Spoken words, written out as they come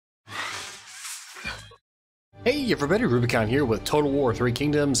Hey everybody, Rubicon here with Total War 3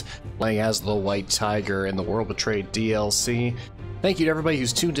 Kingdoms, playing as the White Tiger in the World Betrayed DLC. Thank you to everybody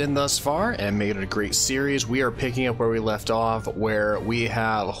who's tuned in thus far and made it a great series. We are picking up where we left off, where we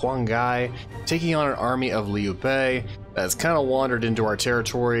have Huang Gai taking on an army of Liu Bei that's kind of wandered into our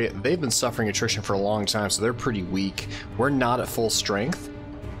territory. They've been suffering attrition for a long time, so they're pretty weak. We're not at full strength,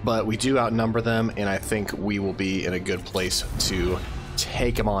 but we do outnumber them, and I think we will be in a good place to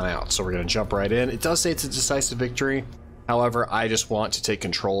take them on out. So we're going to jump right in. It does say it's a decisive victory. However, I just want to take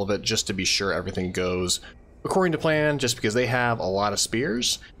control of it just to be sure everything goes according to plan, just because they have a lot of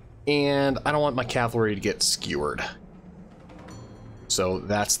spears and I don't want my cavalry to get skewered. So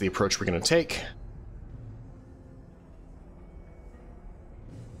that's the approach we're going to take.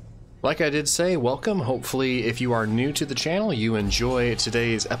 Like I did say, welcome. Hopefully, if you are new to the channel, you enjoy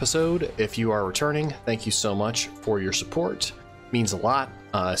today's episode. If you are returning, thank you so much for your support. Means a lot,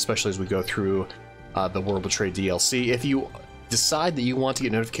 especially as we go through the World Betrayed DLC. If you decide that you want to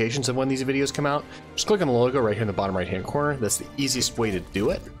get notifications of when these videos come out, just click on the logo right here in the bottom right hand corner. That's the easiest way to do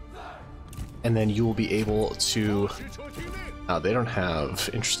it. And then you will be able to... they don't have...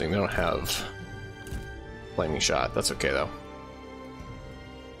 Interesting, they don't have Flaming Shot. That's okay though.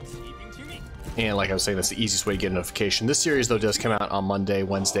 And like I was saying, that's the easiest way to get a notification. This series though does come out on Monday,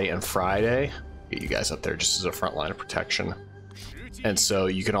 Wednesday, and Friday. Get you guys up there just as a front line of protection. And so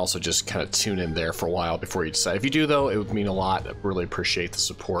you can also just kind of tune in there for a while before you decide. If you do, though, it would mean a lot. I really appreciate the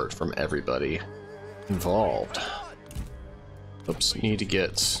support from everybody involved. Oops, need to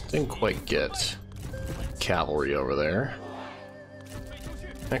get... Didn't quite get cavalry over there.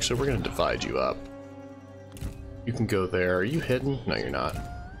 Actually, we're going to divide you up. You can go there. Are you hidden? No, you're not.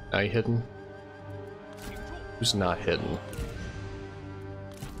 Are you hidden? Who's not hidden?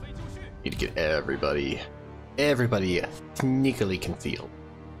 Need to get everybody sneakily concealed.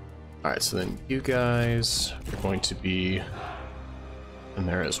 Alright, so then you guys are going to be in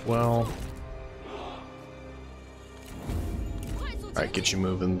there as well. Alright, get you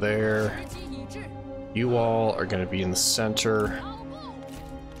moving there. You all are going to be in the center.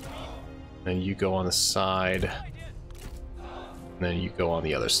 Then you go on the side. And then you go on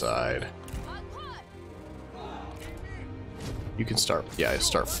the other side. You can start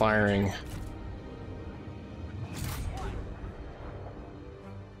firing.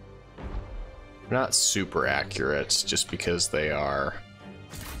 Not super accurate, just because they are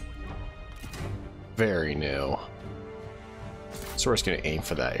very new. So we're just going to aim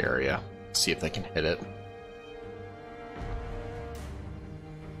for that area, see if they can hit it.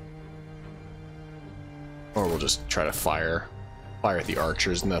 Or we'll just try to fire at the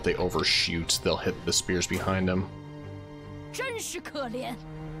archers, and that they overshoot, they'll hit the spears behind them.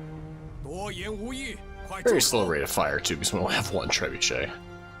 Very slow rate of fire too, because we only have one trebuchet.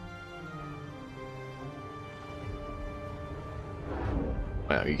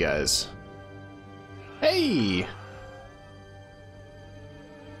 Wow, you guys. Hey!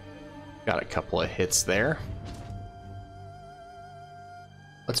 Got a couple of hits there.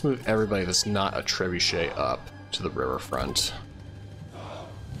 Let's move everybody that's not a trebuchet up to the riverfront.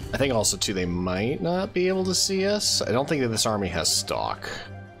 I think also, too, they might not be able to see us. I don't think that this army has stock.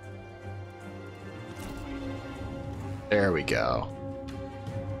 There we go.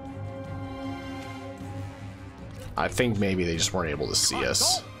 I think maybe they just weren't able to see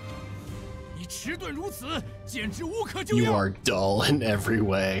us. You are dull in every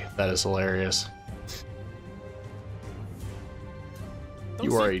way. That is hilarious.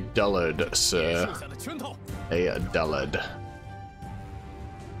 You are a dullard, sir. A dullard.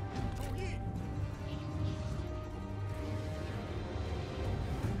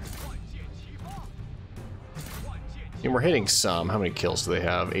 And we're hitting some. How many kills do they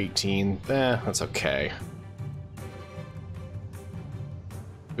have? 18? That's okay.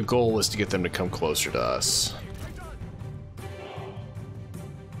 The goal is to get them to come closer to us.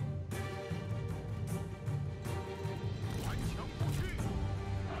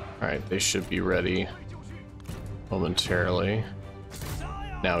 Alright, they should be ready momentarily.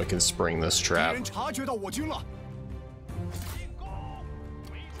 Now we can spring this trap.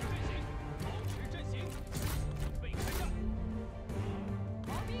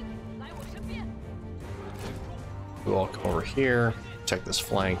 We'll all come over here. Check this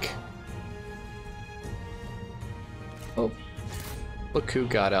flank. Oh, look who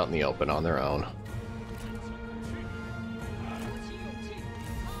got out in the open on their own.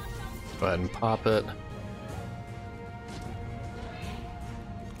 Go ahead and pop it.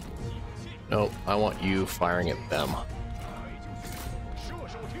 Nope, I want you firing at them.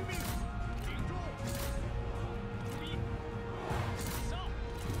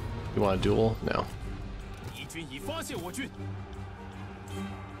 You want a duel? No. 军已发现我军，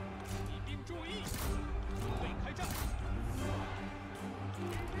敌兵注意，准备开战。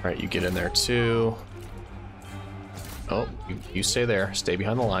 Alright, you get in there too. Oh, you stay there. Stay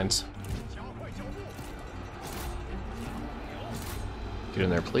behind the lines. Get in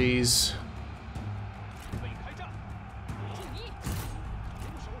there, please.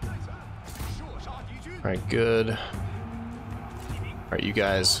 Alright, good. Alright, you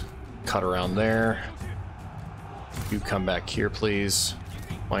guys cut around there. You come back here, please.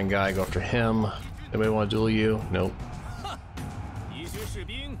 Wine guy, go after him. Anybody want to duel you? Nope.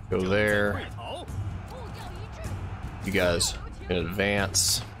 Go there. You guys can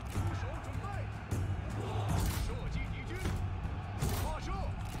advance.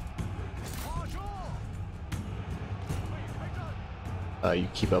 You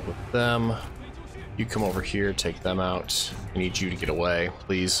keep up with them. You come over here, take them out. I need you to get away,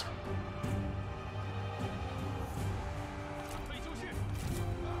 please.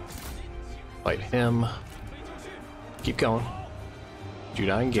 Fight him. Keep going. Do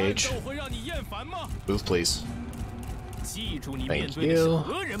not engage. Move, please. Thank you.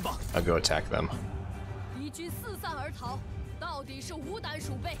 I'll go attack them.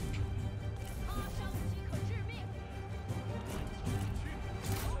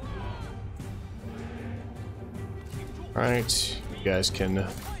 Alright, you guys can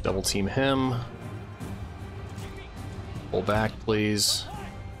double team him. Pull back, please.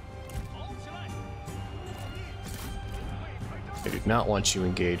 I do not want you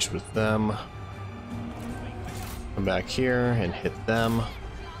engaged with them. Come back here and hit them.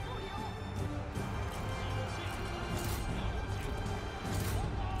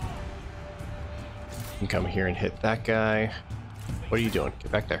 You can come here and hit that guy. What are you doing?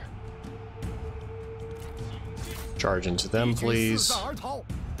 Get back there. Charge into them, please.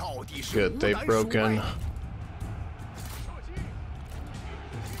 Good, they've broken.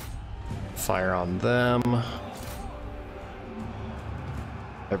 Fire on them.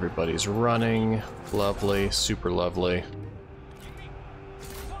 Everybody's running. Lovely, super lovely.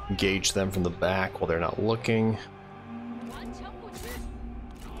 Engage them from the back while they're not looking.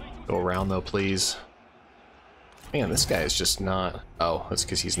 Go around though, please. Man, this guy is just not... Oh, that's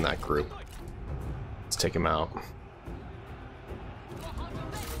because he's in that group. Let's take him out.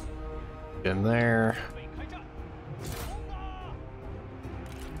 Get in there.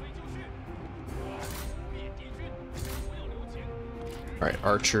 Alright,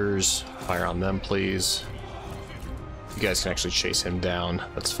 archers, fire on them, please. You guys can actually chase him down.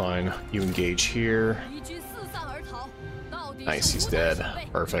 That's fine. You engage here. Nice, he's dead.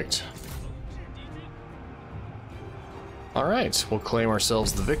 Perfect. Alright, we'll claim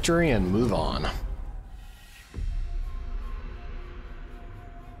ourselves the victory and move on.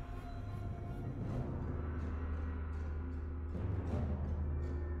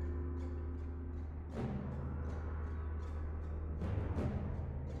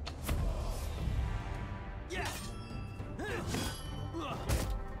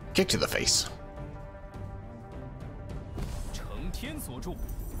 Kick to the face.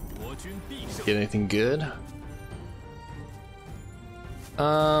 Get anything good?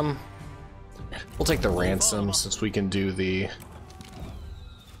 We'll take the ransom since we can do the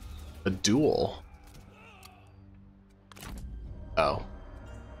duel. Oh.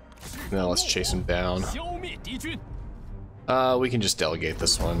 Now let's chase him down. We can just delegate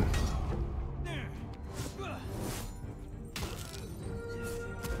this one.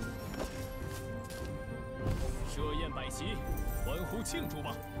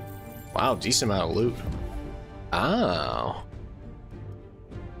 Wow, decent amount of loot. Oh.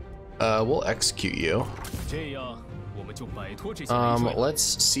 We'll execute you.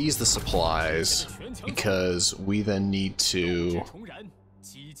 Let's seize the supplies, because we then need to...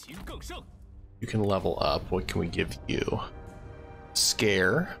 You can level up. What can we give you?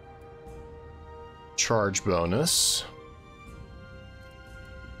 Scare. Charge bonus.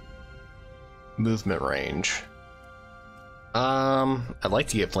 Movement range. I'd like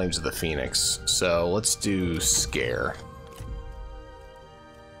to get Flames of the Phoenix, so let's do Scare.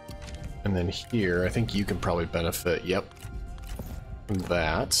 And then here, I think you can probably benefit, yep, from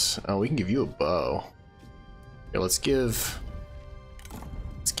that. Oh, we can give you a bow. Okay, let's give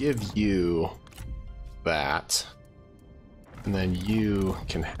you that. And then you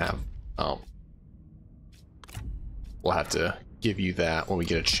can have, oh. We'll have to give you that when we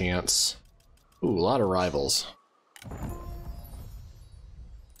get a chance. Ooh, a lot of rivals.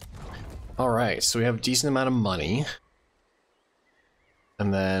 Alright, so we have a decent amount of money.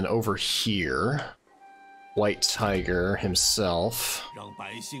 And then over here, White Tiger himself 让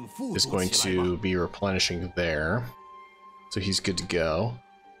百姓富 is 足 going 起来吧。 to be replenishing there. So he's good to go.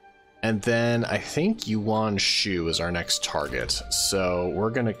 And then I think Yuan Shu is our next target. So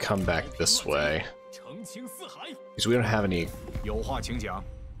we're going to come back this way. 澄清四海。 Because we don't have any... 有话请讲。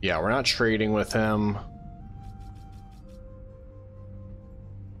 Yeah, we're not trading with him.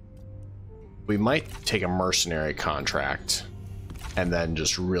 We might take a mercenary contract. And then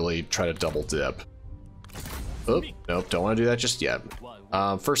just really try to double dip. Oop, nope, don't want to do that just yet.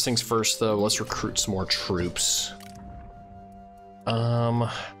 First things first, though, let's recruit some more troops.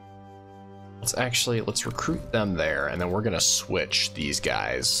 Let's recruit them there, and then we're gonna switch these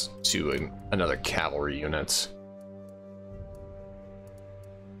guys to another cavalry unit.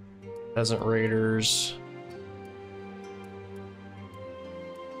 Peasant Raiders.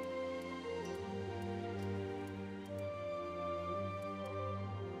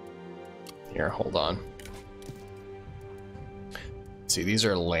 Here, hold on. See, these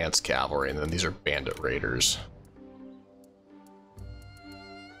are Lance Cavalry, and then these are Bandit Raiders.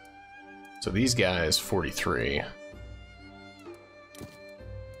 So these guys, 43.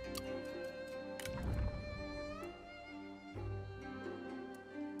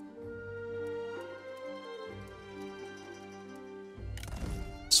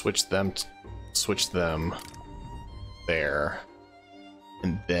 Switch them there.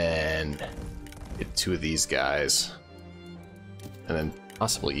 And then get 2 of these guys. And then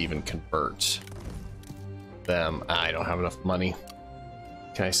possibly even convert them. I don't have enough money.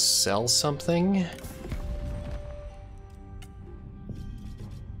 Can I sell something?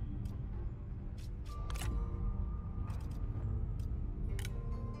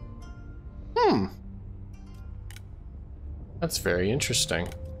 That's very interesting.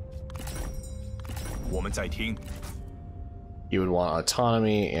 我们在听。 You would want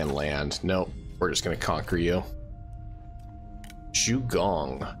autonomy and land. Nope, we're just gonna conquer you.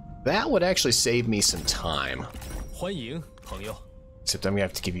 Zhugong. That would actually save me some time. 欢迎，朋友。 Except I'm gonna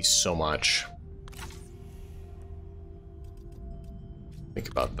have to give you so much. Think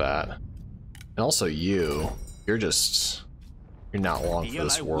about that. And also you're not long for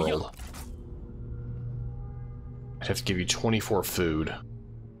this world. I'd have to give you 24 food.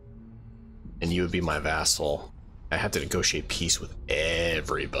 And you would be my vassal. I have to negotiate peace with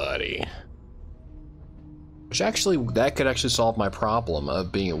everybody. Which actually, that could actually solve my problem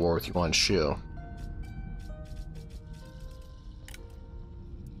of being at war with Yuan Shu.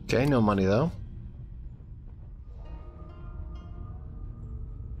 Okay, no money though.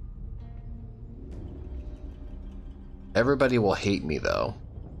 Everybody will hate me though.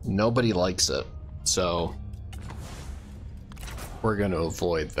 Nobody likes it. So we're going to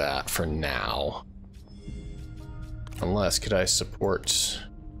avoid that for now. Unless, could I support...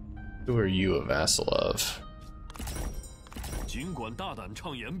 Who are you a vassal of? 尽管大胆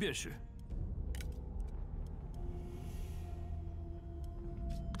畅言便是。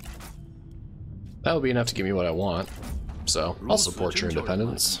 That would be enough to give me what I want. So, I'll support your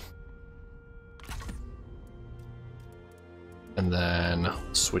independence. And then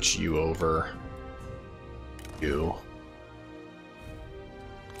switch you over. You.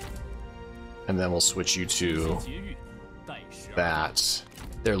 And then we'll switch you to that.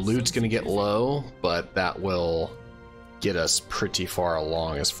 Their loot's gonna get low, but that will get us pretty far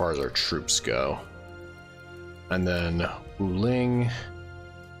along as far as our troops go. And then Wuling.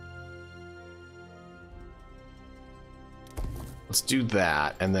 Let's do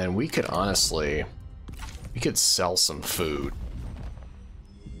that, and then we could honestly, we could sell some food.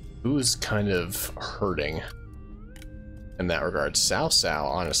 Who's kind of hurting in that regard? Cao Cao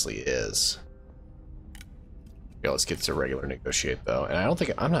honestly is. Okay, let's get to regular negotiate though. And I don't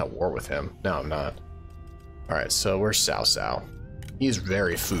think, I'm not at war with him. No, I'm not. Alright, so where's Cao Cao? He's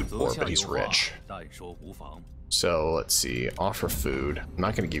very food poor, but he's rich. So let's see, offer food. I'm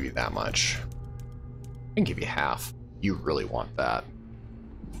not going to give you that much. I can give you half. You really want that.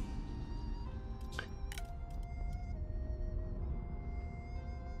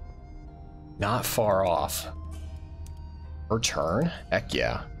 Not far off. Return? Heck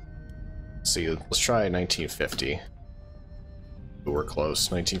yeah. See, let's try 1950. Ooh, we're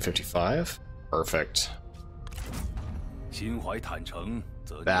close. 1955? Perfect.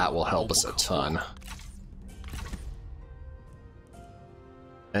 That will help us a ton.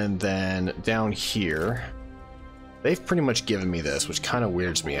 And then down here, they've pretty much given me this, which kind of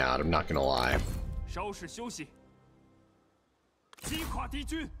weirds me out, I'm not gonna lie.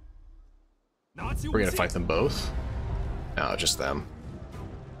 We're gonna fight them both? No, just them.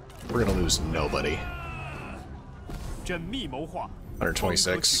 We're gonna lose nobody.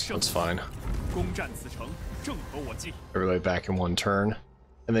 126, that's fine. 攻占此城，正合我计。 Everybody back in one turn.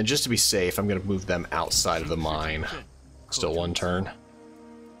 And then just to be safe, I'm going to move them outside of the mine. Still one turn.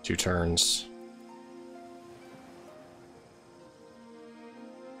 2 turns.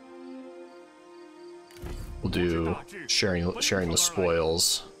 We'll do sharing the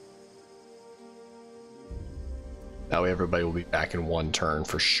spoils. That way everybody will be back in 1 turn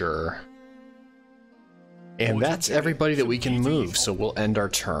for sure. And that's everybody that we can move, so we'll end our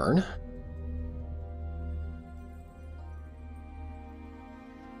turn.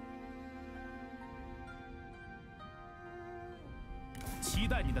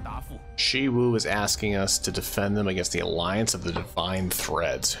 Shiwu is asking us to defend them against the Alliance of the Divine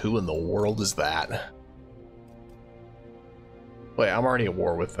Threads. Who in the world is that? Wait, I'm already at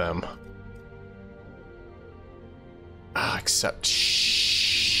war with them. Ah, except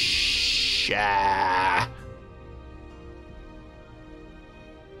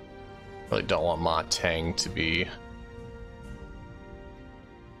really don't want Ma Teng to be.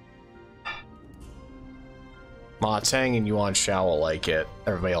 Ma Teng and Yuan Shao will like it.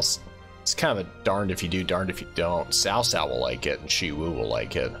 Everybody else, it's kind of a darned if you do, darned if you don't. Cao Cao will like it, and Shi Wu will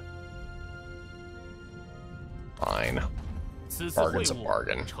like it. Fine. Bargain's a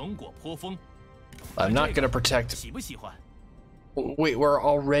bargain. I'm not gonna protect. Wait, we're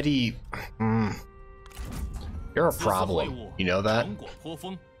already. You're a problem. You know that?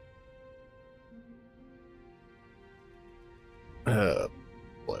 Boy,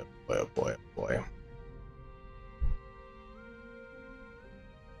 boy, oh boy, oh boy.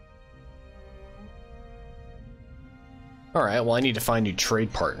 Alright, well I need to find new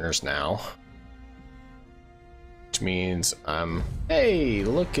trade partners now. Which means hey,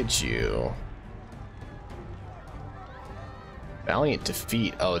 look at you. Valiant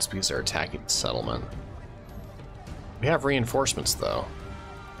defeat. Oh, it's because they're attacking the settlement. We have reinforcements though.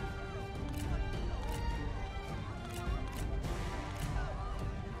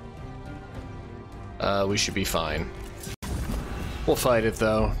 We should be fine. We'll fight it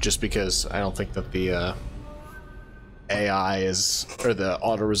though, just because I don't think that the AI is, or the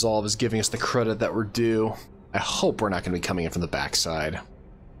auto resolve is giving us the credit that we're due. I hope we're not going to be coming in from the backside.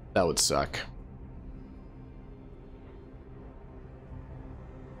 That would suck.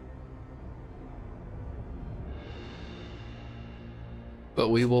 But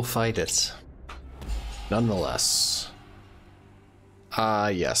we will fight it. Nonetheless.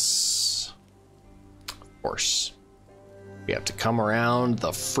 Yes. Of course. We have to come around the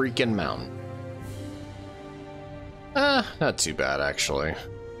freaking mountain. Not too bad, actually.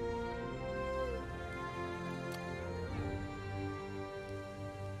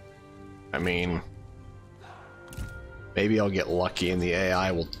 I mean, maybe I'll get lucky and the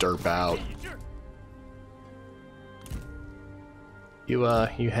AI will derp out.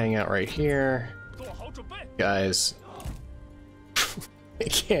 You hang out right here. Guys,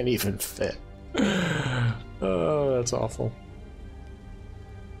 it can't even fit. Oh, that's awful.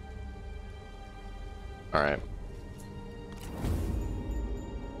 Alright.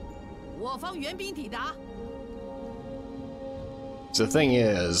 So the thing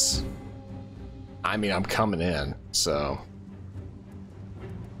is, I mean, I'm coming in, so.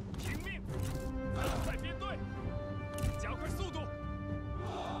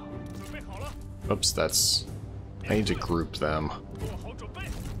 Oops, that's. I need to group them.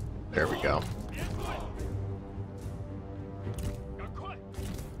 There we go.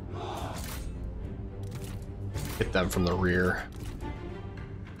 Hit them from the rear.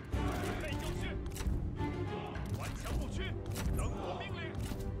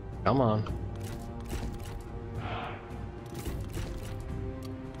 Come on.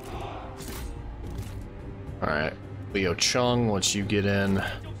 Alright. Liu Chung, once you get in.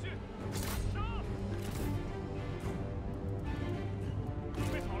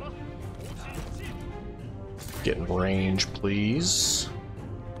 Get in range, please.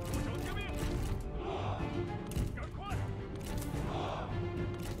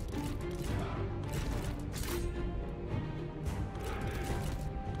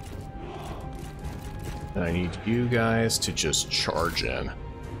 And I need you guys to just charge in.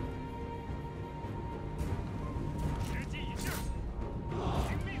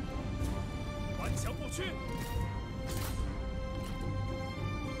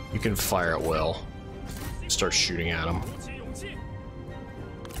 You can fire at will. Start shooting at them.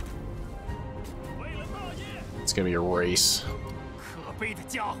 It's gonna be a race.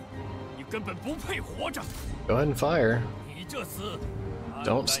 Go ahead and fire.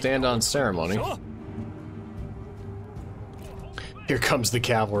 Don't stand on ceremony. Here comes the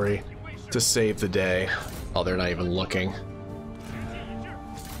cavalry to save the day. Oh, they're not even looking.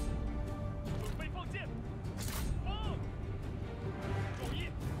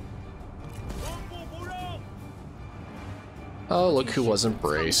 Oh, look who wasn't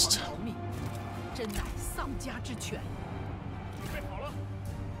braced. 真乃丧家之犬。 准备好了，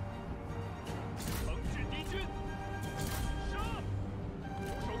惩治敌军，杀！出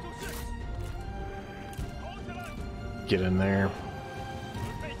手就绪，跑起来， Get in there. 准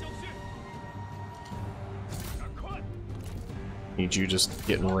备就绪，赶快！ Need you just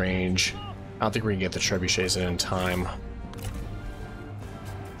get in range. I don't think we can get the trebuchets in time.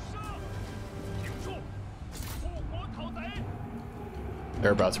 杀！停住！复国讨贼！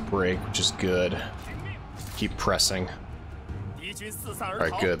 They're about to break, which is good. 听命！ Keep pressing. 敌军四散而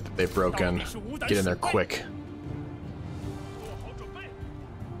Alright, 逃。 good. They've broken. Get in there quick. 做好准备，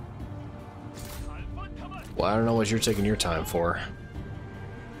砍翻他们！ Well, I don't know what you're taking your time for.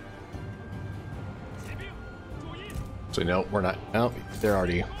 骑兵，注意！ So no, we're not. No, they're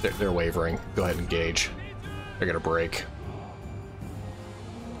already. They're wavering. Go ahead and engage. They're gonna break.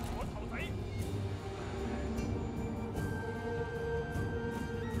 我讨贼！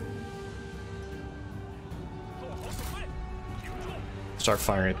 做好准备，停住！ Start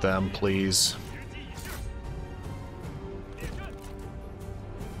firing at them, please. 时机已至，列阵，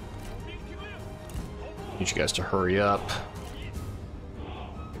步兵听令，跑步， Need you guys to hurry up.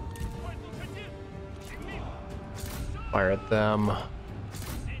 快速前进，听命， Fire at them.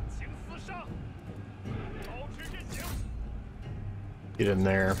 尽情厮杀，保持阵型， Get in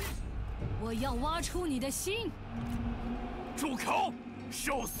there. 我要挖出你的心。 住口！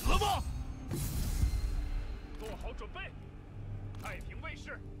受死吧！做好准备，太平卫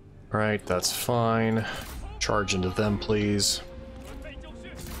士， Alright, that's fine. Charge into them, please. 准备就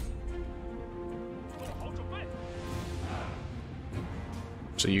绪，做好准备，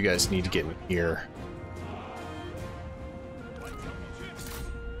 So you guys need to get in here. 顽强不屈，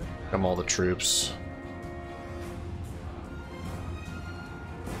 Come all the troops.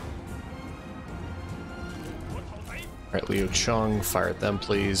 Alright, Liu Chung, fire at them,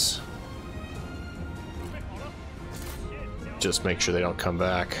 please. Just make sure they don't come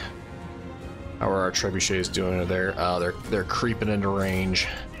back. How are our trebuchets doing over there? Oh, they're creeping into range.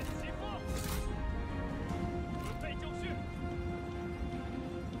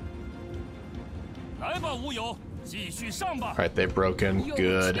 来吧，无友，继续上吧。 Alright, they've broken.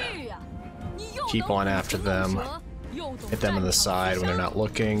 Good. Keep on after them. Hit them in the side when they're not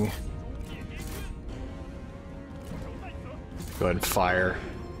looking. Go ahead and fire.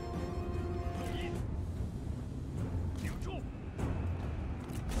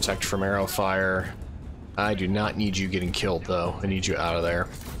 Protect from arrow fire. I do not need you getting killed, though. I need you out of there.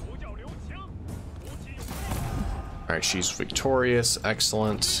 Alright, she's victorious.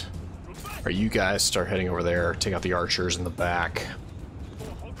 Excellent. Alright, you guys start heading over there. Take out the archers in the back.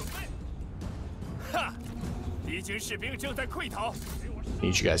 哈！敌军士兵正在溃逃，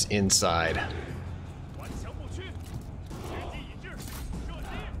 Need you guys inside. 顽强不屈，时机已至，射击！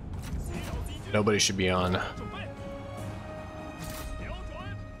袭扰敌军， Nobody should be on. 准备，瞄准，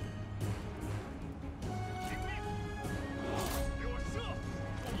听命，给我射！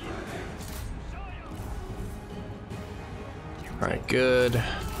注意，杀呀！ Alright, good.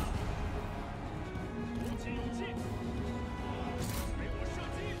 鼓起勇气，给我射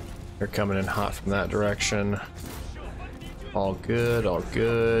击！ They're coming in hot from that direction. 射翻敌军！ All good, all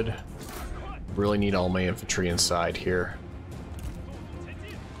good. Really need all my infantry inside here. 速速前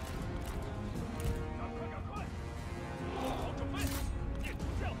进！赶快！做好准备，电主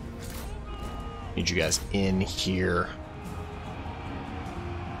将， Need you guys in here.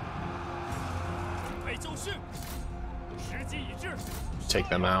 准备就绪，时机已至， Take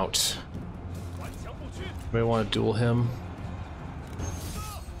them out. 顽强不屈， Maybe want to duel him?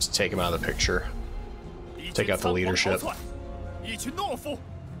 Just take him out of the picture. 敌军 Take out the 仓皇 leadership. 逃窜，一群懦夫，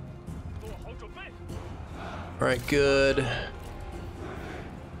做好准备， Alright, good.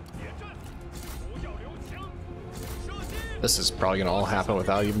 野战，不要留情，射击！ This is probably gonna all happen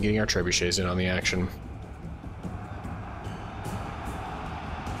without even getting our trebuchets in on the action. 准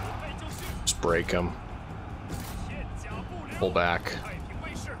备就绪， Just break them. 片甲不留， Pull back. 太平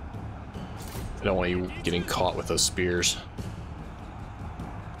卫士， I don't want you getting caught with those spears.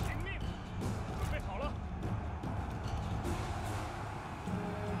 听命，准备好了，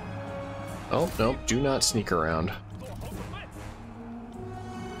 Oh, no, do not sneak around. 做好准备，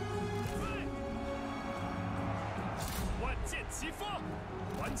准备，万箭齐发，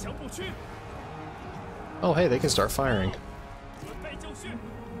顽强不屈， Oh, hey, they can start firing. 准备就绪，鼓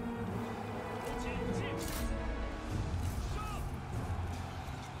起勇气，杀！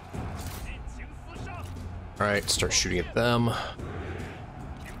尽情厮杀， Alright, start shooting at them.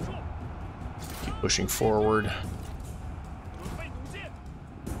 停住， Keep pushing forward. 准备弩箭，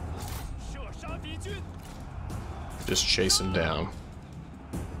射杀敌军， Just chase him down.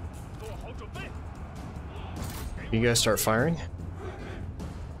 You guys start firing?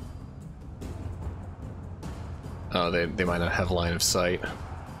 Oh, they might not have line of sight.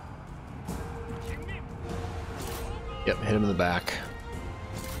 Yep, hit him in the back.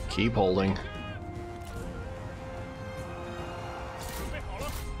 Keep holding.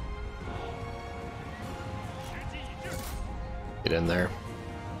 Get in there.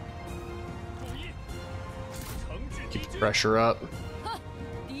 Keep the pressure up.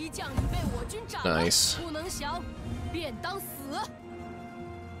 Nice.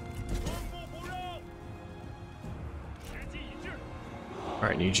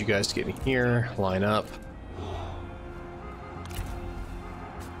 Alright, need you guys to get in here. Line up.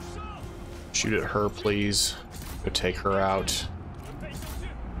 Shoot at her, please. Go take her out.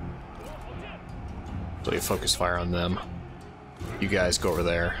 So you focus fire on them. You guys go over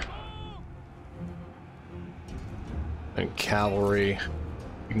there. And cavalry,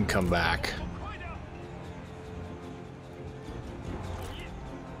 you can come back.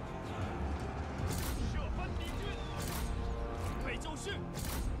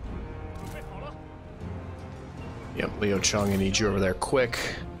 Yep, Liu Chung, I need you over there quick.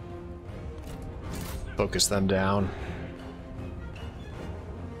 Focus them down.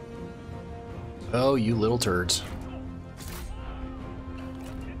 Oh, you little turds.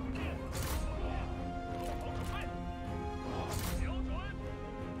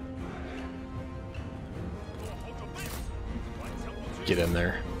 Get in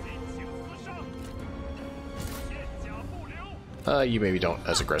there. You maybe don't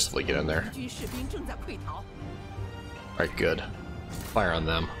as aggressively get in there. Alright, good. Fire on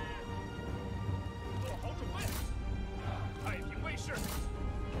them.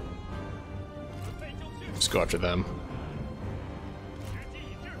 Just go after them.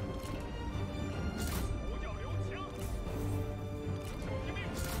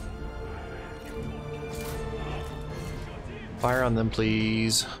 Fire on them,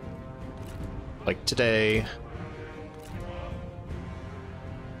 please. Like today.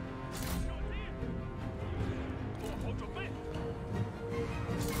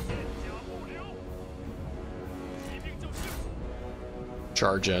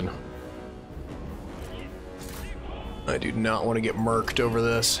 Charge in. I do not want to get murked over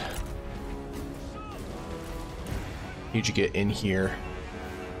this. Need you to get in here.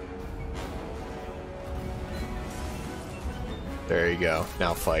 There you go.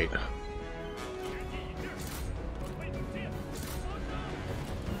 Now fight.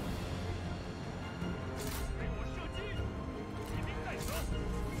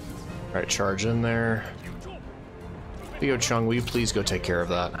 Alright, charge in there. Liu Chung, will you please go take care of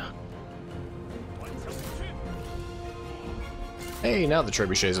that? Hey, now the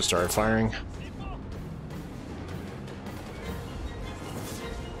trebuchets have started firing.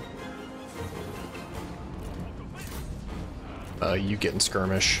 You get in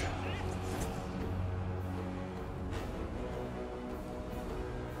skirmish.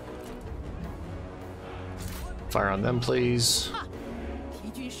 Fire on them, please.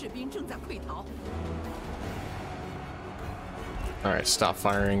 Alright, stop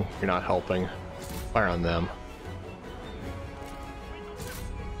firing. You're not helping. Fire on them.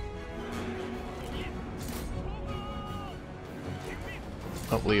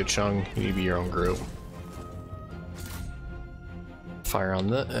 Oh, Liu Chung, you need to be your own group. Fire on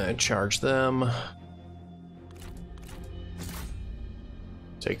the charge them.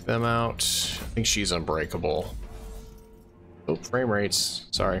 Take them out. I think she's unbreakable. Oh, frame rates.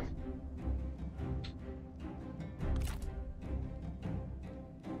 Sorry.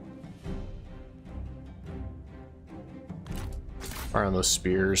 Fire on those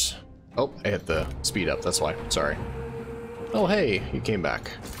spears. Oh, I hit the speed up, that's why. Sorry. Oh, hey, you came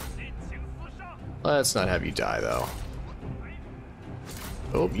back. Let's not have you die, though.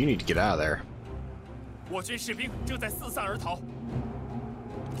 Oh, you need to get out of there.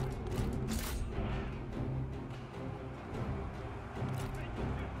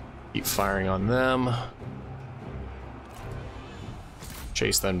 Keep firing on them.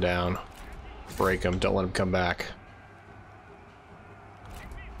 Chase them down. Break them, don't let them come back.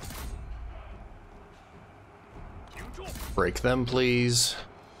 Break them, please.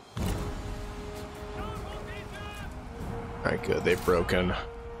 Alright, good. They've broken.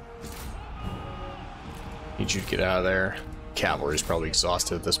 Need you to get out of there. Cavalry's probably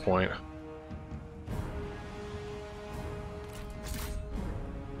exhausted at this point.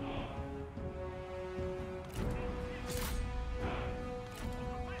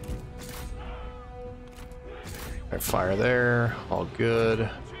 Alright, fire there. All good.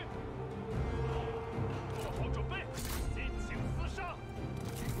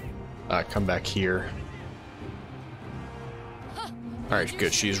 come back here. Alright,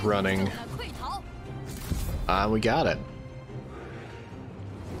 good. She's running. We got it.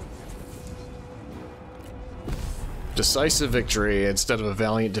 Decisive victory instead of a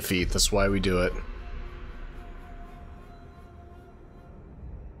valiant defeat. That's why we do it.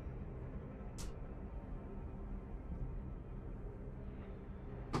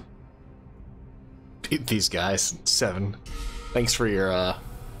 Beat these guys. 7. Thanks for your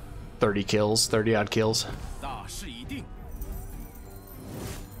 30 kills, 30 odd kills.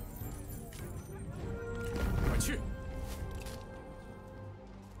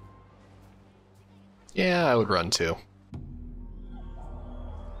 Yeah, I would run too.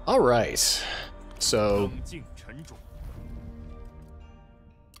 Alright. So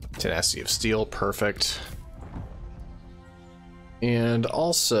Tenacity of Steel, perfect. And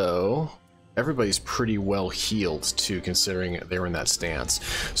also everybody's pretty well healed too, considering they were in that stance.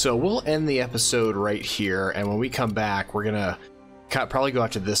 So we'll end the episode right here, and when we come back, we're gonna probably go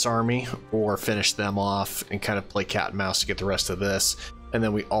after this army or finish them off and kind of play cat and mouse to get the rest of this. And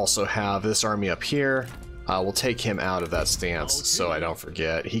then we also have this army up here. We'll take him out of that stance so I don't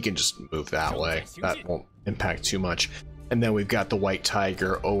forget. He can just move that way. That won't impact too much. And then we've got the White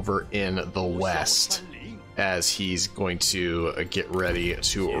Tiger over in the west as he's going to get ready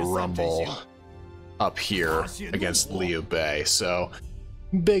to rumble up here against Liu Bei. So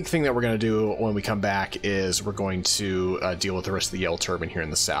big thing that we're going to do when we come back is we're going to deal with the rest of the Yellow Turban here in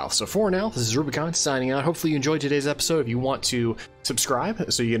the south. So for now, this is Rubicon signing out. Hopefully you enjoyed today's episode. If you want to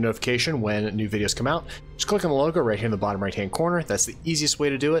subscribe so you get a notification when new videos come out, just click on the logo right here in the bottom right hand corner. That's the easiest way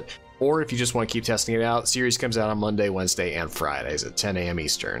to do it. Or if you just want to keep testing it out, series comes out on Monday, Wednesday, and Fridays at 10 a.m.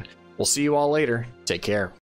 Eastern. We'll see you all later. Take care.